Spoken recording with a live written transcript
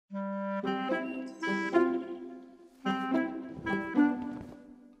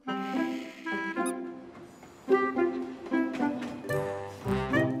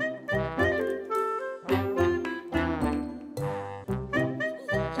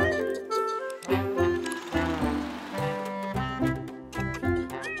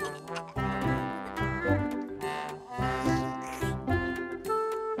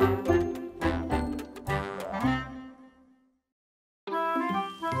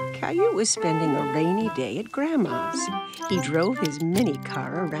Caillou was spending a rainy day at Grandma's. He drove his mini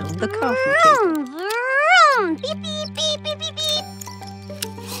car around the coffee table. Vroom! Beep, beep, beep, beep, beep, beep.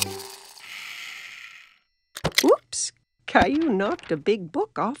 Whoops! Caillou knocked a big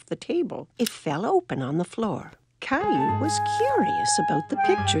book off the table. It fell open on the floor. Caillou was curious about the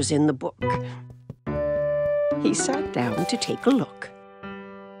pictures in the book. He sat down to take a look.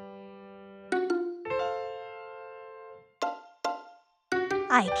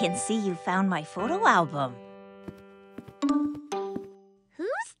 I can see you found my photo album.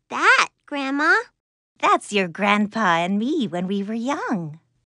 Who's that, Grandma? That's your grandpa and me when we were young.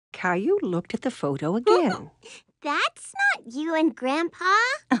 Caillou looked at the photo again. That's not you and Grandpa.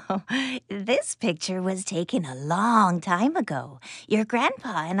 Oh, this picture was taken a long time ago. Your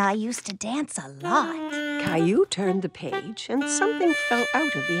grandpa and I used to dance a lot. Caillou turned the page and something fell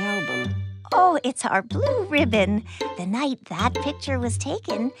out of the album. Oh, it's our blue ribbon. The night that picture was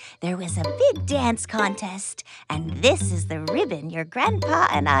taken, there was a big dance contest. And this is the ribbon your grandpa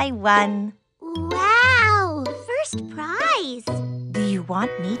and I won. Wow! First prize! Do you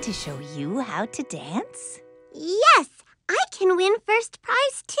want me to show you how to dance? Yes! I can win first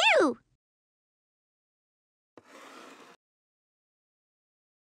prize, too!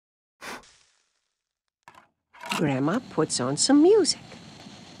 Grandma puts on some music.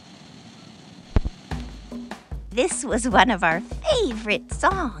 This was one of our favorite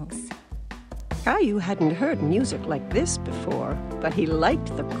songs. Caillou hadn't heard music like this before, but he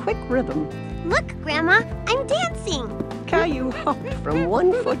liked the quick rhythm. Look, Grandma, I'm dancing! Caillou hopped from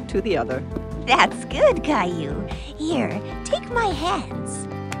one foot to the other. That's good, Caillou. Here, take my hands.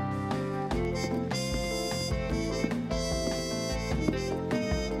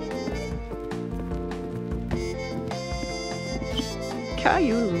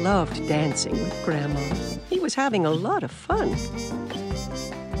 Caillou loved dancing with Grandma. He was having a lot of fun.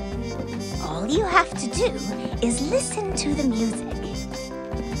 All you have to do is listen to the music.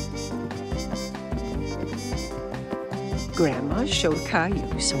 Grandma showed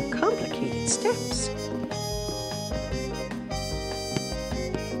Caillou some complicated steps.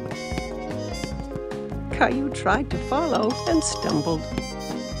 Caillou tried to follow and stumbled.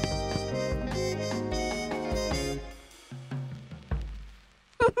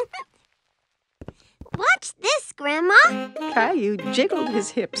 Watch this, Grandma! Caillou jiggled his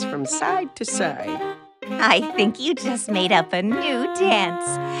hips from side to side. I think you just made up a new dance.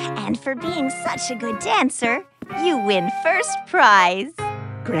 And for being such a good dancer, you win first prize.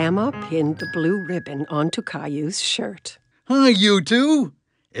 Grandma pinned the blue ribbon onto Caillou's shirt. Hi, you two.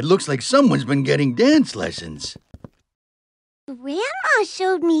 It looks like someone's been getting dance lessons. Grandma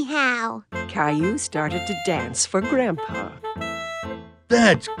showed me how. Caillou started to dance for Grandpa.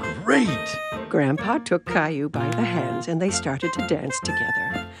 That's great. Grandpa took Caillou by the hands and they started to dance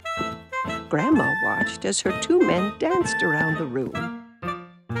together. Grandma watched as her two men danced around the room.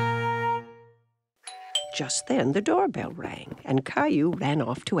 Just then the doorbell rang and Caillou ran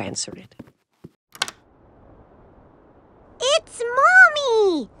off to answer it. It's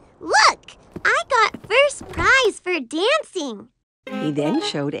Mommy! Look, I got first prize for dancing. He then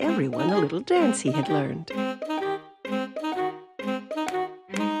showed everyone a little dance he had learned.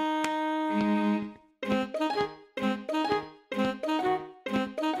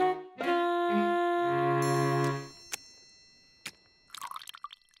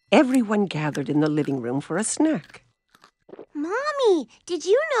 Everyone gathered in the living room for a snack. Mommy, did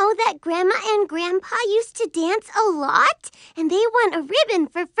you know that Grandma and Grandpa used to dance a lot? And they won a ribbon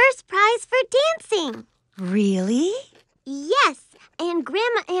for first prize for dancing. Really? Yes, and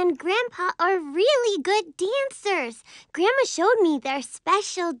Grandma and Grandpa are really good dancers. Grandma showed me their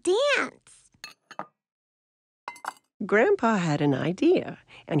special dance. Grandpa had an idea,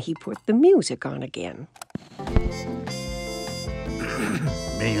 and he put the music on again.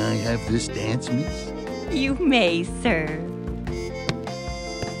 May I have this dance, miss? You may, sir.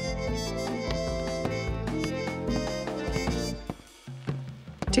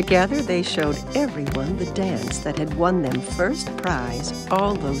 Together, they showed everyone the dance that had won them first prize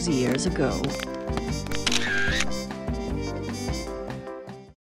all those years ago.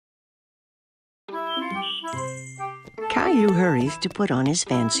 Caillou hurries to put on his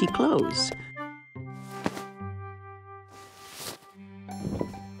fancy clothes.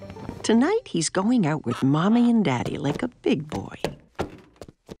 Tonight, he's going out with Mommy and Daddy like a big boy.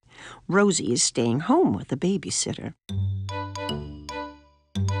 Rosie is staying home with the babysitter.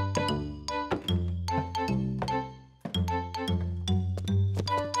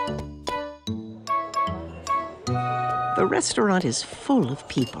 The restaurant is full of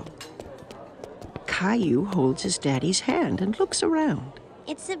people. Caillou holds his daddy's hand and looks around.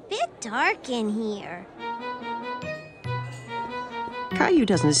 It's a bit dark in here. Caillou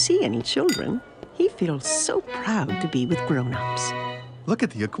doesn't see any children. He feels so proud to be with grown-ups. Look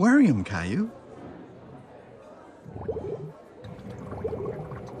at the aquarium, Caillou.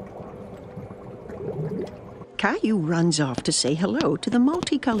 Caillou runs off to say hello to the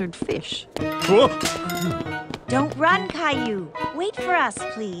multicolored fish. Don't run, Caillou. Wait for us,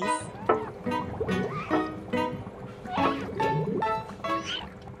 please.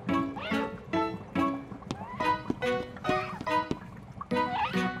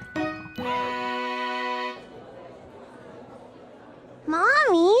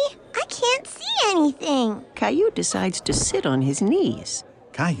 Mommy, I can't see anything. Caillou decides to sit on his knees.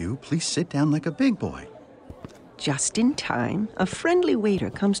 Caillou, please sit down like a big boy. Just in time, a friendly waiter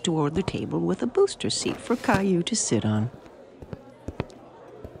comes toward the table with a booster seat for Caillou to sit on.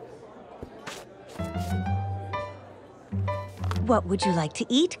 What would you like to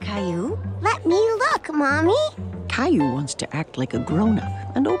eat, Caillou? Let me look, Mommy. Caillou wants to act like a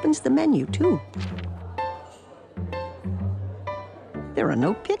grown-up and opens the menu, too. There are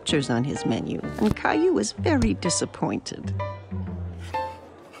no pictures on his menu, and Caillou is very disappointed.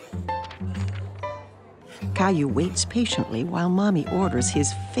 Caillou waits patiently while Mommy orders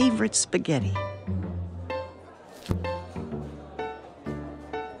his favorite spaghetti.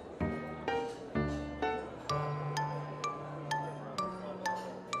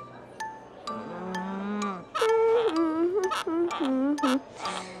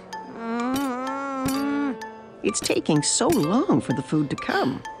 It's taking so long for the food to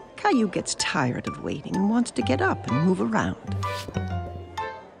come. Caillou gets tired of waiting and wants to get up and move around.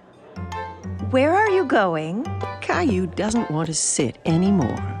 Where are you going? Caillou doesn't want to sit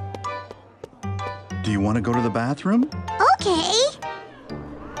anymore. Do you want to go to the bathroom? Okay.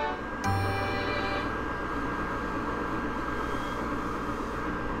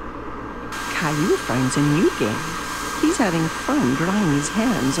 Caillou finds a new game. He's having fun drying his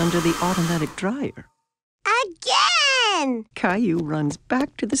hands under the automatic dryer. Again! Caillou runs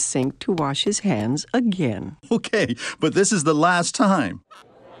back to the sink to wash his hands again. Okay, but this is the last time.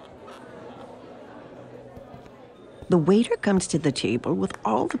 The waiter comes to the table with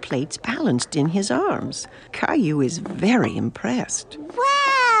all the plates balanced in his arms. Caillou is very impressed.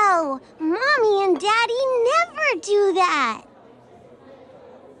 Wow! Mommy and Daddy never do that.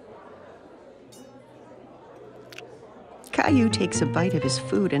 Caillou takes a bite of his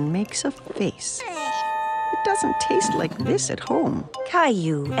food and makes a face. It doesn't taste like this at home.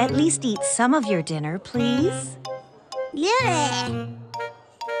 Caillou, at least eat some of your dinner, please. Yeah.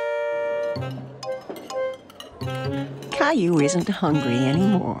 Caillou isn't hungry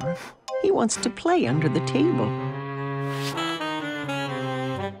anymore. He wants to play under the table.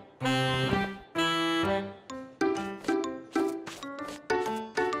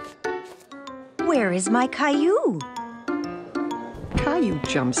 Where is my Caillou? Caillou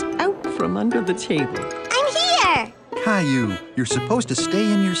jumps out from under the table. I'm here! Caillou, you're supposed to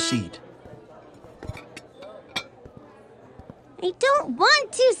stay in your seat. I don't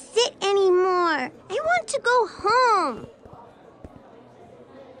want to sit anymore. I want to go home.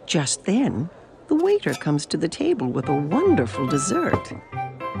 Just then, the waiter comes to the table with a wonderful dessert.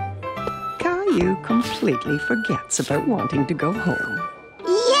 Caillou completely forgets about wanting to go home.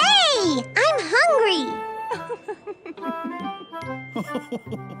 Yay! I'm hungry.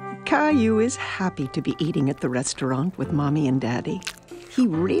 Caillou is happy to be eating at the restaurant with Mommy and Daddy. He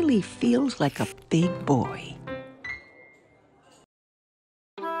really feels like a big boy.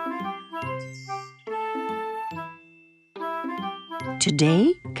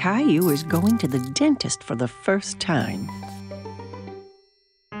 Today, Caillou is going to the dentist for the first time.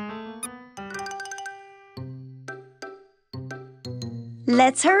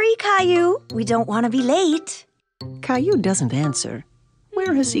 Let's hurry, Caillou. We don't want to be late. Caillou doesn't answer.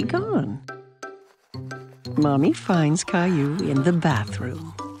 Where has he gone? Mommy finds Caillou in the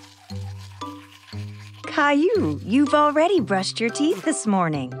bathroom. Caillou, you've already brushed your teeth this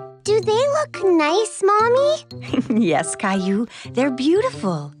morning. Do they look nice, Mommy? Yes, Caillou, they're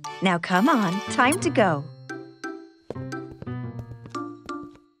beautiful. Now come on, time to go.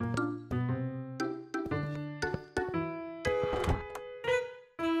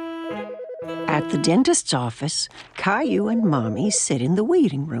 At the dentist's office, Caillou and Mommy sit in the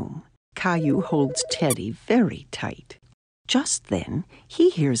waiting room. Caillou holds Teddy very tight. Just then, he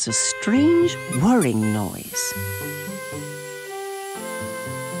hears a strange whirring noise.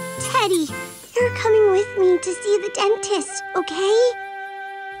 Teddy, you're coming with me to see the dentist, okay?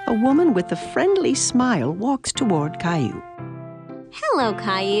 A woman with a friendly smile walks toward Caillou. Hello,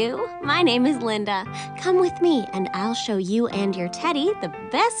 Caillou. My name is Linda. Come with me, and I'll show you and your teddy the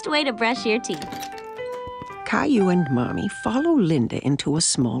best way to brush your teeth. Caillou and Mommy follow Linda into a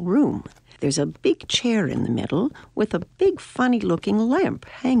small room. There's a big chair in the middle with a big funny-looking lamp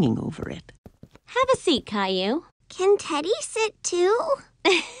hanging over it. Have a seat, Caillou. Can Teddy sit too?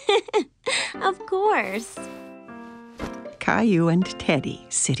 Of course. Caillou and Teddy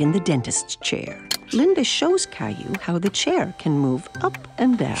sit in the dentist's chair. Linda shows Caillou how the chair can move up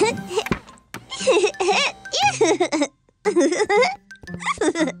and down.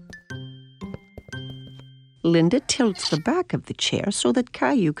 Linda tilts the back of the chair so that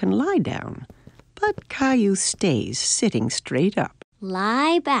Caillou can lie down. But Caillou stays sitting straight up.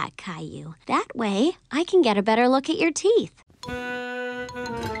 Lie back, Caillou. That way, I can get a better look at your teeth.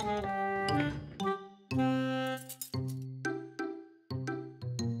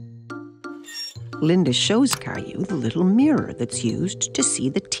 Linda shows Caillou the little mirror that's used to see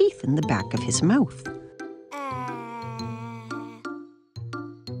the teeth in the back of his mouth.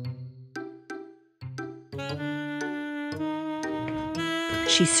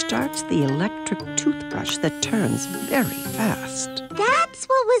 She starts the electric toothbrush that turns very fast. That's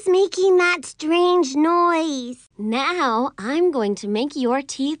what was making that strange noise. Now I'm going to make your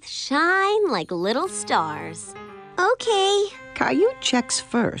teeth shine like little stars. Okay. Caillou checks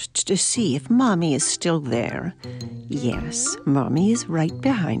first to see if Mommy is still there. Yes, Mommy is right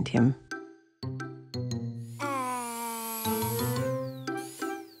behind him.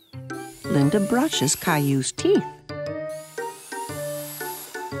 Linda brushes Caillou's teeth.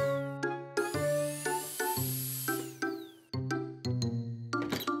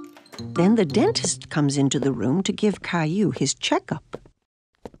 Then the dentist comes into the room to give Caillou his checkup.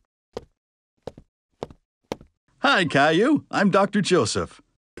 Hi, Caillou. I'm Dr. Joseph.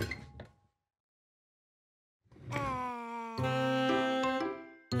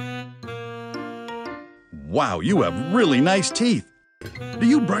 Wow, you have really nice teeth. Do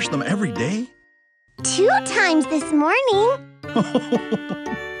you brush them every day? 2 times this morning.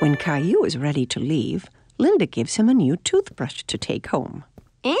 When Caillou is ready to leave, Linda gives him a new toothbrush to take home.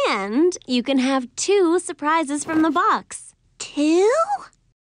 And you can have 2 surprises from the box. 2?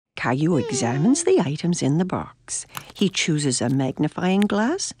 Caillou examines the items in the box. He chooses a magnifying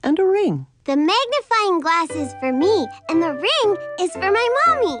glass and a ring. The magnifying glass is for me, and the ring is for my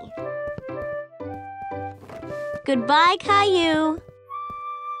mommy. Goodbye, Caillou.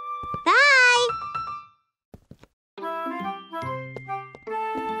 Bye.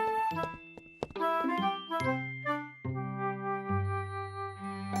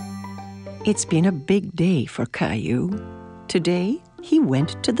 It's been a big day for Caillou. Today, he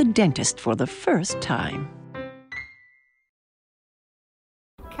went to the dentist for the first time.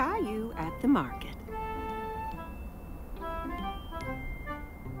 Caillou at the market.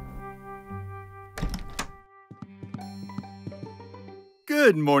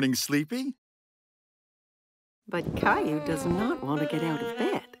 Good morning, Sleepy. But Caillou does not want to get out of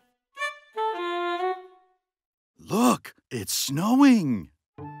bed. Look, it's snowing.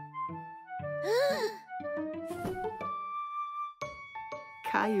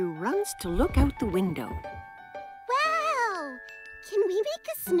 Caillou runs to look out the window. Wow! Can we make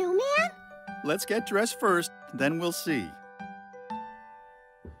a snowman? Let's get dressed first, then we'll see.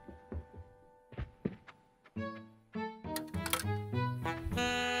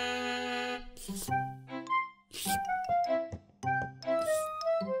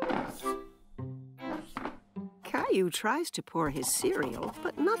 Caillou tries to pour his cereal,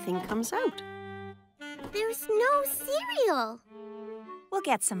 but nothing comes out. There's no cereal. We'll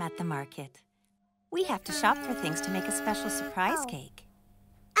get some at the market. We have to shop for things to make a special surprise cake.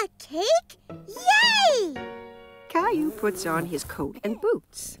 A cake? Yay! Caillou puts on his coat and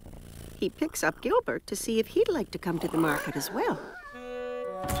boots. He picks up Gilbert to see if he'd like to come to the market as well.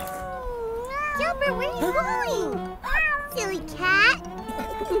 Gilbert, where are you going? Silly cat.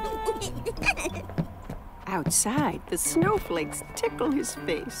 Outside, the snowflakes tickle his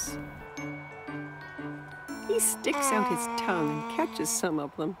face. He sticks out his tongue and catches some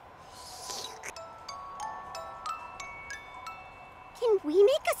of them. Can we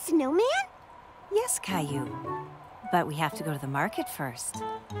make a snowman? Yes, Caillou. But we have to go to the market first.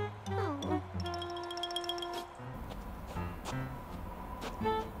 Oh.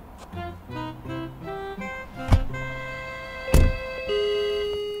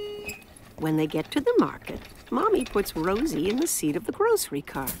 When they get to the market, Mommy puts Rosie in the seat of the grocery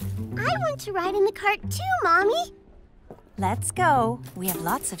cart. I want to ride in the cart too, Mommy. Let's go. We have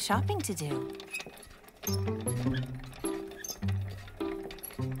lots of shopping to do.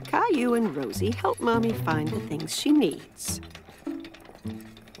 Caillou and Rosie help Mommy find the things she needs.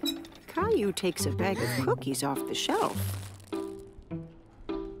 Caillou takes a bag of cookies off the shelf.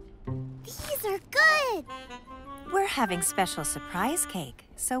 These are good. We're having special surprise cake,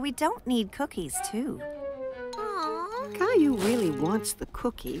 so we don't need cookies, too. Aww. Caillou really wants the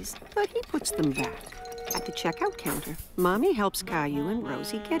cookies, but he puts them back. At the checkout counter, Mommy helps Caillou and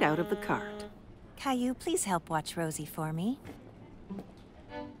Rosie get out of the cart. Caillou, please help watch Rosie for me.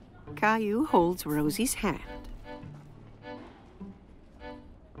 Caillou holds Rosie's hand.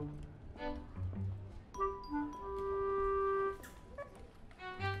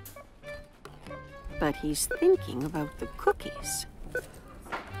 But he's thinking about the cookies.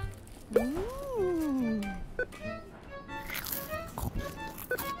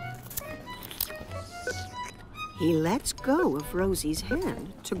 He lets go of Rosie's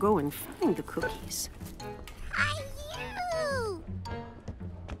hand to go and find the cookies. Caillou!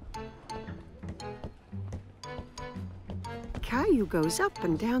 Caillou goes up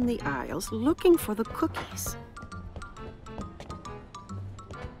and down the aisles looking for the cookies.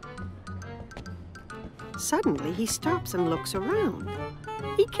 Suddenly, he stops and looks around.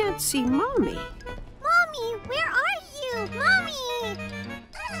 He can't see Mommy. Mommy, where are you? Mommy!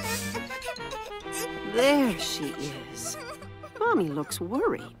 There she is. Mommy looks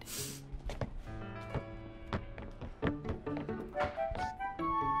worried.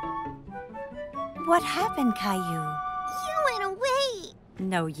 What happened, Caillou? You went away.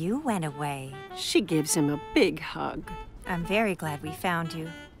 No, you went away. She gives him a big hug. I'm very glad we found you.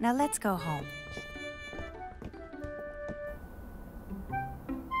 Now let's go home.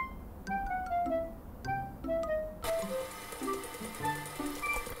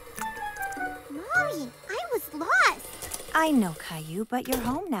 Mommy, I was lost. I know, Caillou, but you're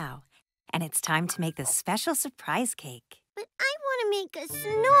home now. And it's time to make the special surprise cake. But I want to make a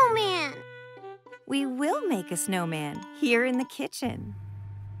snowman. We will make a snowman here in the kitchen.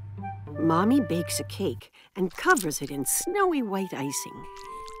 Mommy bakes a cake and covers it in snowy white icing.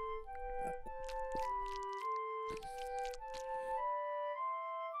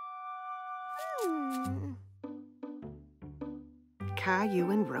 Caillou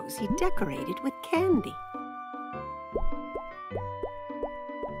and Rosie decorated with candy.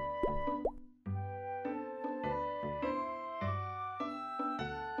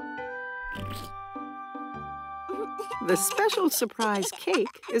 The special surprise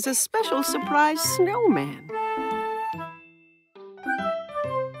cake is a special surprise snowman.